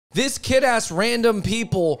This kid asked random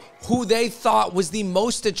people who they thought was the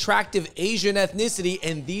most attractive Asian ethnicity,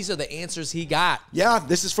 and these are the answers he got. Yeah,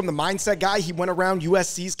 this is from the Mindset Guy. He went around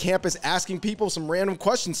USC's campus asking people some random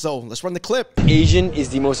questions, so let's run the clip. Asian is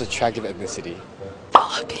the most attractive ethnicity.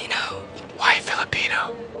 Filipino. Why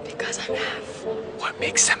Filipino? Because I'm half. What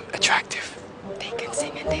makes them attractive? They can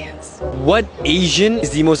sing and dance. What Asian is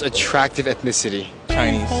the most attractive ethnicity?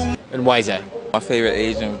 Chinese. And why is that? My favorite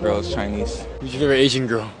Asian girl is Chinese. Who's your favorite Asian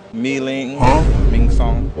girl? Mi Ling, Ming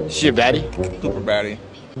Song, Is she a baddie? super baddie.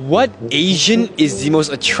 What Asian is the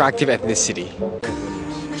most attractive ethnicity?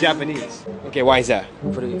 Japanese. Okay, why is that?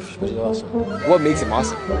 Pretty awesome. What makes him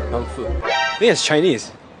awesome? Kung Fu. I think it's Chinese.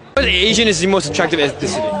 What Asian is the most attractive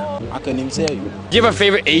ethnicity? I couldn't even tell you. Do you have a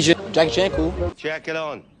favorite Asian? Jackie Chan cool. Check it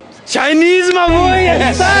on. Chinese, my boy!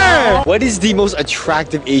 Yes, sir! What is the most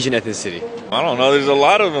attractive Asian ethnicity? I don't know, there's a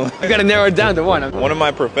lot of them. You gotta narrow it down to one. One of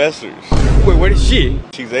my professors, Wait, what is she?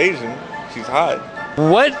 she's Asian, she's hot.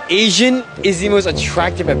 What Asian is the most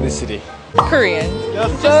attractive ethnicity? Korean.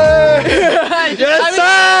 Yes, sir! Yes,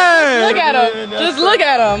 sir! Look at him. Just look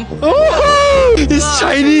at him. It's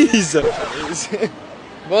Chinese!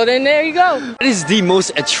 Well, then there you go. What is the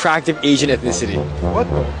most attractive Asian ethnicity?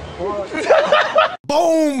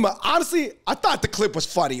 Boom! Honestly, I thought the clip was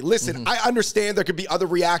funny. Listen, I understand there could be other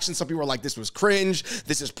reactions. Some people were like, this was cringe,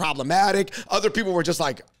 this is problematic. Other people were just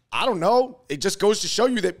like, I don't know. It just goes to show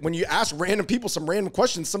you that when you ask random people some random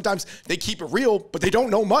questions, sometimes they keep it real, but they don't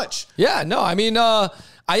know much. Yeah, no, I mean, I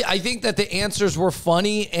think that the answers were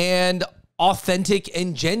funny and authentic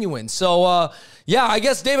and genuine. So, yeah, I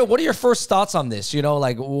guess, David, what are your first thoughts on this? You know,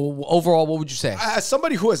 like, overall, what would you say? As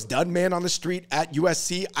somebody who has done Man on the Street at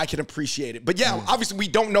USC, I can appreciate it. But yeah, obviously we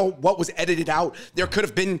don't know what was edited out. There could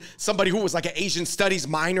have been somebody who was like an Asian studies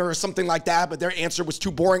minor or something like that, but their answer was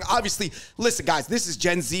too boring. Obviously, listen, guys, this is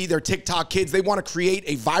Gen Z. They're TikTok kids. They want to create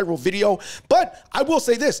a viral video. But I will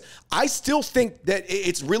say this. I still think that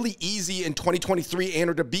it's really easy in 2023,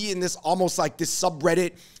 Andrew, to be in this almost like this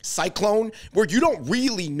subreddit cyclone where you don't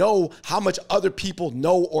really know how much other people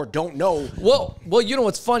know or don't know. Well, you know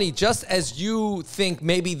what's funny? Just as you think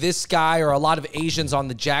maybe this guy or a lot of Asians on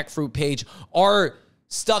the Jackfruit page are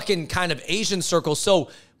stuck in kind of Asian circles. So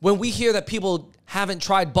when we hear that people haven't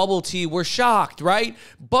tried bubble tea, we're shocked, right?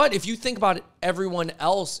 But if you think about it, everyone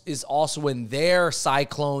else is also in their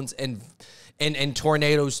cyclones and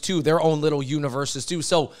tornadoes too, their own little universes too.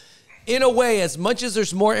 So in a way, as much as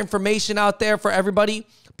there's more information out there for everybody,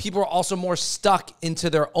 people are also more stuck into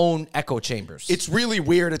their own echo chambers. It's really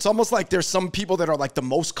weird. It's almost like there's some people that are like the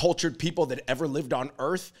most cultured people that ever lived on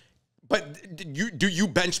Earth. But do you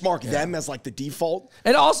benchmark them as like the default?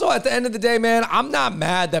 And also at the end of the day, man, I'm not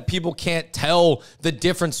mad that people can't tell the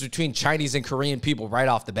difference between Chinese and Korean people right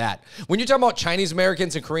off the bat. When you're talking about Chinese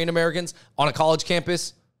Americans and Korean Americans on a college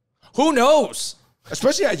campus, who knows?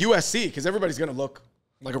 Especially at USC, because everybody's going to look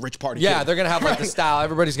like a rich party Yeah, kid. they're going to have like the style.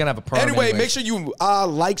 Everybody's going to have a perm. Anyway, make sure you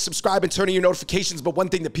like, subscribe, and turn on your notifications. But one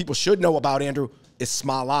thing that people should know about, Andrew, is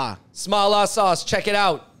Smala. Smala sauce. Check it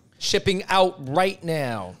out. Shipping out right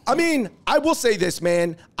now. I mean, I will say this,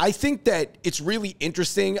 man. I think that it's really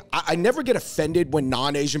interesting. I never get offended when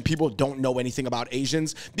non-Asian people don't know anything about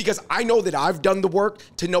Asians because I know that I've done the work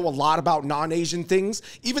to know a lot about non-Asian things,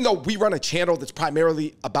 even though we run a channel that's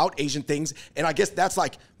primarily about Asian things. And I guess that's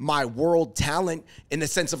like my world talent in the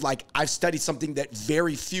sense of like I've studied something that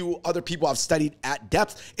very few other people have studied at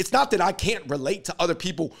depth. It's not that I can't relate to other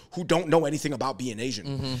people who don't know anything about being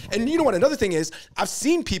Asian. And you know what? Another thing is I've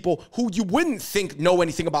seen people who you wouldn't think know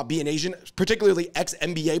anything about being Asian, particularly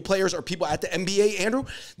ex-NBA players or people at the NBA, Andrew.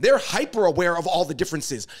 They're hyper aware of all the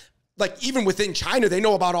differences. Like even within China, they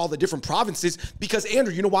know about all the different provinces because,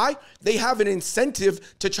 Andrew, you know why? They have an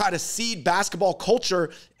incentive to try to seed basketball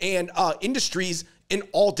culture and industries in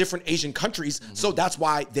all different Asian countries. So that's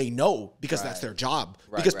why they know, because that's their job.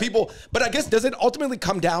 Because people, but I guess, does it ultimately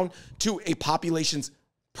come down to a population's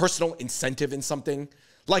personal incentive in something?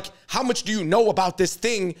 Like, how much do you know about this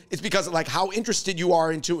thing? It's because of like how interested you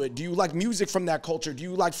are into it. Do you like music from that culture? Do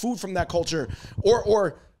you like food from that culture?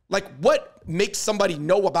 Or like what makes somebody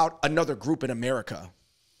know about another group in America?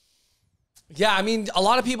 Yeah, I mean, a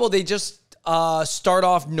lot of people, they just start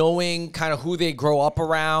off knowing kind of who they grow up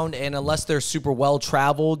around, and unless they're super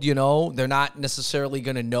well-traveled, you know, they're not necessarily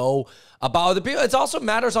going to know about other people. It also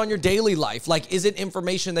matters on your daily life. Like, is it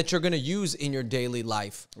information that you're going to use in your daily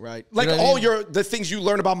life? Right. Like all the things you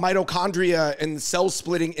learn about mitochondria and cell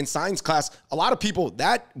splitting in science class, a lot of people,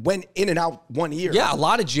 that went in and out one year. Yeah, a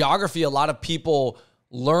lot of geography, a lot of people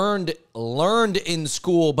learned learned in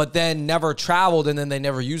school, but then never traveled, and then they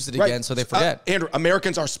never used it again, so they forget. Andrew,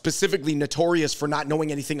 Americans are specifically notorious for not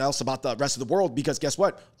knowing anything else about the rest of the world because guess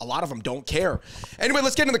what? A lot of them don't care. Anyway,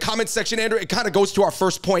 let's get in the comments section, Andrew. It kind of goes to our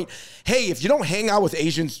first point. Hey, if you don't hang out with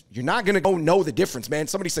Asians, you're not going to go know the difference, man.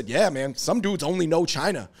 Somebody said, yeah, man, some dudes only know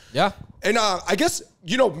China. Yeah. And I guess,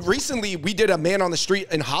 you know, recently we did a Man on the Street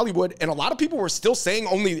in Hollywood, and a lot of people were still saying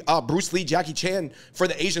only Bruce Lee, Jackie Chan for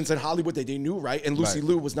the Asians in Hollywood that they knew, right? And Lucy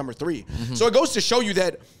Liu was number 3. So it goes to show you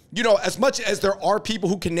that, you know, as much as there are people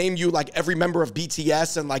who can name you like every member of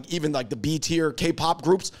BTS and like even like the B tier K-pop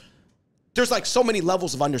groups, there's like so many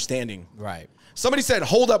levels of understanding. Right. Somebody said,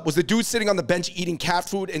 hold up, was the dude sitting on the bench eating cat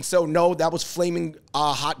food? And so, no, that was flaming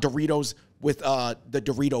hot Doritos with the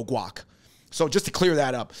Dorito guac. So just to clear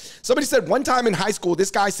that up. Somebody said one time in high school,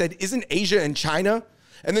 this guy said, isn't Asia in China?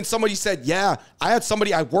 And then somebody said, yeah, I had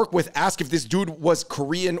somebody I work with ask if this dude was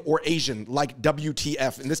Korean or Asian, like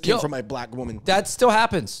WTF. And this came from a black woman. That still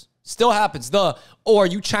happens. Still happens. Are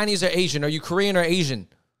you Chinese or Asian? Are you Korean or Asian?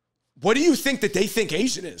 What do you think that they think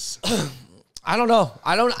Asian is? I don't know.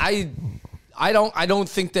 I don't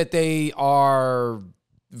think that they are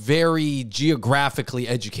very geographically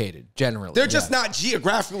educated generally. They're just not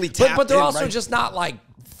geographically tapped but they're in, also right? just not like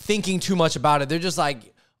thinking too much about it. They're just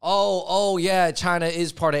like, oh yeah, China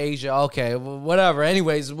is part of Asia. Okay, whatever.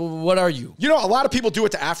 Anyways, what are you? You know, a lot of people do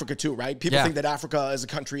it to Africa too, right? People Yeah. think that Africa is a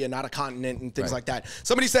country and not a continent and things like that.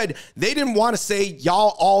 Somebody said they didn't want to say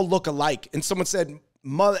y'all all look alike. And someone said,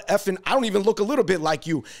 mother effing, I don't even look a little bit like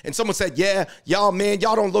you. And someone said, yeah, y'all, man,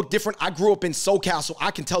 y'all don't look different. I grew up in SoCal, so I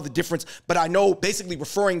can tell the difference. But I know, basically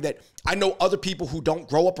referring that I know other people who don't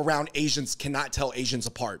grow up around Asians cannot tell Asians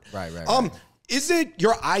apart. Right. Is it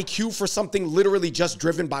your IQ for something literally just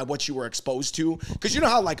driven by what you were exposed to? Because you know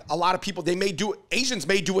how like a lot of people, Asians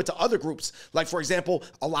may do it to other groups. Like for example,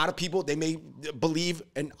 a lot of people, they may believe,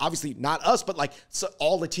 and obviously not us, but like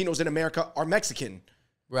all Latinos in America are Mexican.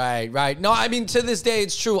 Right. No, I mean, to this day,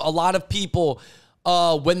 it's true. A lot of people,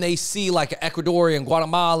 when they see like an Ecuadorian,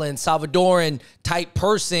 Guatemalan, Salvadoran type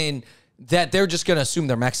person, that they're just going to assume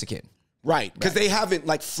they're Mexican. Right, because they haven't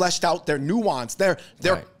like fleshed out their nuance. Their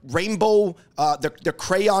Right. rainbow, their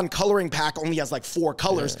crayon coloring pack only has like 4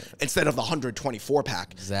 colors instead of the 124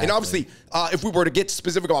 pack. Exactly. And obviously, if we were to get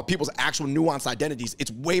specific about people's actual nuanced identities,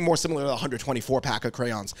 it's way more similar to the 124 pack of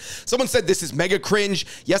crayons. Someone said this is mega cringe.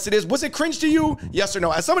 Yes, it is. Was it cringe to you? Yes or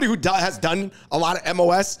no? As somebody who has done a lot of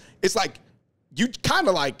MOS, it's like you kind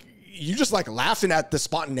of like you just like laughing at the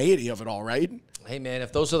spontaneity of it all, right? Hey man,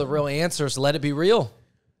 if those are the real answers, let it be real.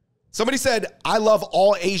 Somebody said, I love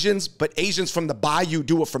all Asians, but Asians from the bayou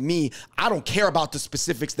do it for me. I don't care about the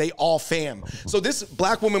specifics. They all fam. So this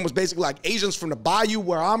black woman was basically like, Asians from the bayou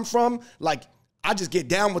where I'm from, like, I just get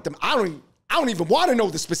down with them. I don't even want to know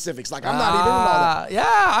the specifics. Like, I'm not even in all that. Yeah,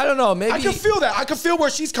 I don't know. Maybe I can feel that. I can feel where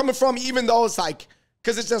she's coming from, even though it's like,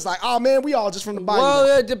 because it's just like, oh, man, we all just from the bayou.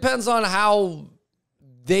 Well, it depends on how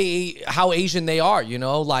Asian they are, you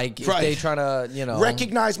know, like if they trying to, you know,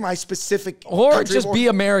 recognize my specific or country just be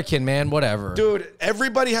American, man, whatever. Dude,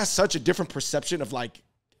 everybody has such a different perception of like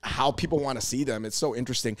how people want to see them. It's so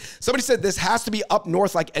interesting. Somebody said this has to be up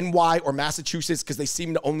north like NY or Massachusetts because they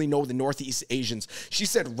seem to only know the Northeast Asians. She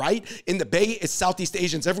said, right? In the Bay, it's Southeast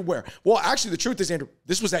Asians everywhere. Well, actually, the truth is, Andrew,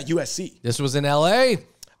 this was at USC. This was in LA.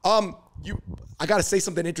 I got to say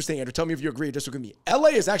something interesting, Andrew. Tell me if you agree or disagree with me. LA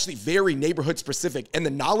is actually very neighborhood specific, and the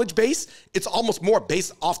knowledge base, it's almost more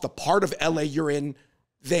based off the part of LA you're in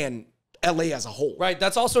than LA as a whole. Right.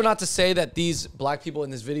 That's also not to say that these black people in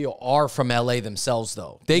this video are from LA themselves,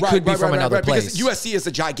 though. They could be from another place. Because USC is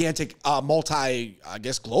a gigantic,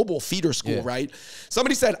 global feeder school, right?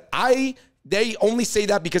 Somebody said, they only say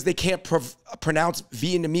that because they can't pronounce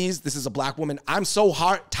Vietnamese. This is a black woman. I'm so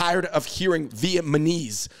tired of hearing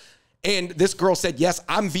Vietnamese. And this girl said, yes,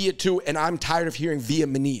 I'm Viet too, and I'm tired of hearing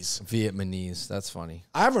Vietnamese. Vietnamese. That's funny.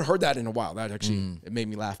 I haven't heard that in a while. That actually, it made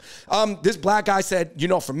me laugh. This black guy said, you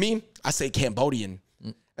know, for me, I say Cambodian.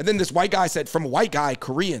 And then this white guy said, from a white guy,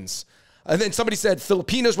 Koreans. And then somebody said,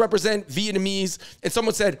 Filipinos represent Vietnamese. And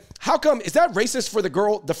someone said, how come, is that racist for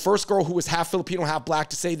the first girl who was half Filipino, half black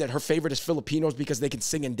to say that her favorite is Filipinos because they can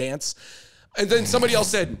sing and dance? And then somebody else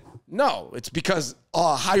said, no, it's because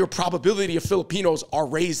a higher probability of Filipinos are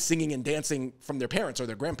raised singing and dancing from their parents or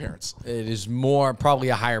their grandparents. It is probably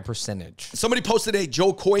a higher percentage. Somebody posted a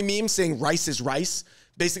Joe Coy meme saying rice is rice,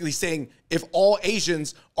 basically saying if all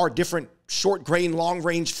Asians are different short grain, long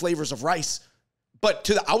range flavors of rice, but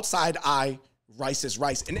to the outside eye, rice is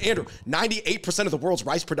rice. And Andrew, 98% of the world's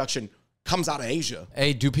rice production comes out of Asia.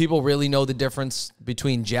 Hey, do people really know the difference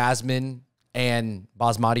between jasmine and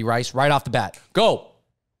basmati rice right off the bat? Go.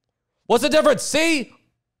 What's the difference? See?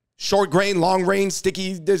 short grain, long grain,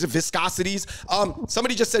 sticky, there's a viscosities.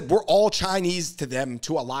 Somebody just said we're all Chinese to them,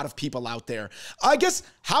 to a lot of people out there. I guess,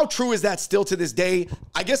 how true is that still to this day?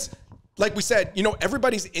 I guess, like we said, you know,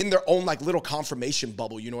 everybody's in their own like little confirmation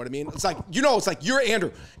bubble, you know what I mean? It's like, you know, it's like you're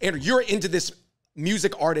Andrew, you're into this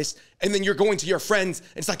music artist, and then you're going to your friends,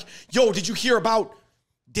 and it's like, yo, did you hear about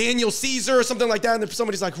Daniel Caesar or something like that? And then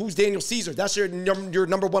somebody's like, who's Daniel Caesar? That's your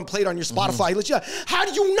number one plate on your Spotify list. Yeah. How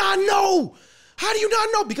do you not know? How do you not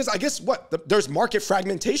know? Because I guess there's market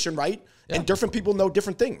fragmentation, right? Yeah. And different people know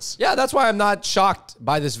different things. Yeah, that's why I'm not shocked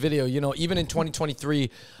by this video. You know, even in 2023,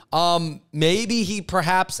 maybe he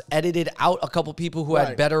perhaps edited out a couple people who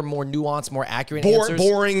had better, more nuanced, more accurate answers.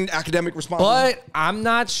 Boring academic responses. But I'm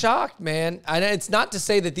not shocked, man. And it's not to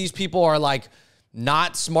say that these people are like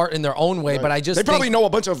not smart in their own way, but I just they probably know a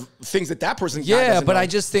bunch of things that person but know. I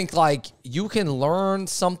just think like you can learn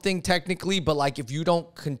something technically, but like if you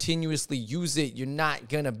don't continuously use it, you're not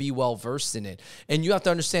gonna be well versed in it. And you have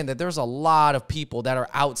to understand that there's a lot of people that are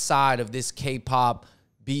outside of this K-pop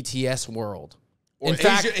BTS world. Or in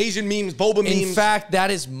fact, Asian memes, boba memes. In fact,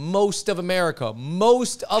 that is most of America.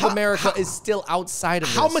 Most of America is still outside of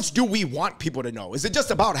this. How much do we want people to know? Is it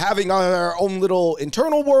just about having our own little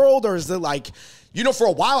internal world, or is it like, you know, for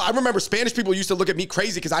a while, I remember Spanish people used to look at me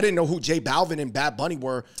crazy because I didn't know who J Balvin and Bad Bunny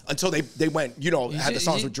were until they went, you know, had the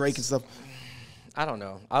songs with Drake and stuff. I don't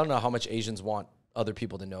know. I don't know how much Asians want other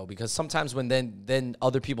people to know, because sometimes when then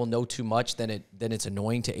other people know too much, then it's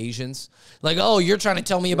annoying to Asians. Like, oh, you're trying to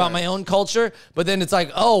tell me about my own culture, but then it's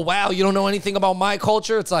like, oh wow, you don't know anything about my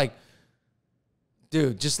culture. It's like,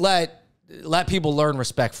 dude, just let people learn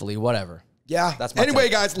respectfully, whatever. Yeah. That's my anyway,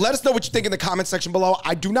 take. guys, let us know what you think in the comment section below.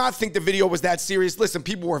 I do not think the video was that serious. Listen,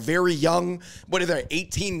 people were very young. What are they,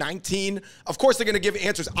 18, 19? Of course, they're going to give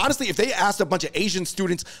answers. Honestly, if they asked a bunch of Asian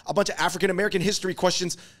students a bunch of African-American history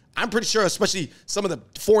questions, I'm pretty sure, especially some of the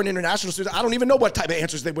foreign international students, I don't even know what type of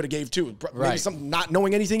answers they would have gave too. Maybe some not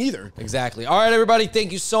knowing anything either. Exactly. All right, everybody.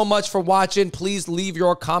 Thank you so much for watching. Please leave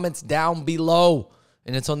your comments down below.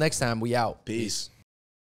 And until next time, we out. Peace.